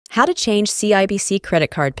How to change CIBC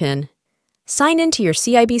credit card PIN. Sign into your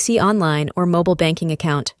CIBC online or mobile banking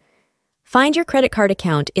account. Find your credit card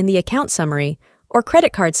account in the Account Summary or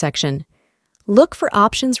Credit Card section. Look for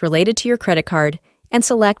options related to your credit card and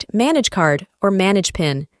select Manage Card or Manage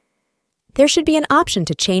PIN. There should be an option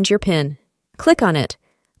to change your PIN. Click on it.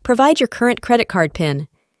 Provide your current credit card PIN.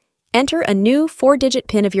 Enter a new 4-digit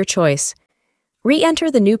PIN of your choice.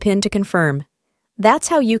 Re-enter the new PIN to confirm. That's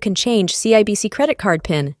how you can change CIBC credit card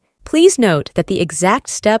PIN. Please note that the exact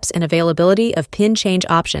steps and availability of PIN change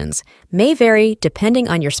options may vary depending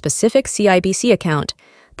on your specific CIBC account,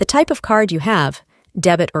 the type of card you have,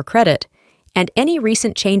 debit or credit, and any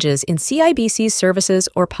recent changes in CIBC's services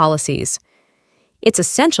or policies. It's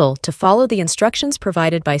essential to follow the instructions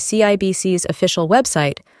provided by CIBC's official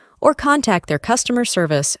website or contact their customer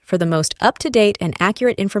service for the most up-to-date and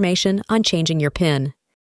accurate information on changing your PIN.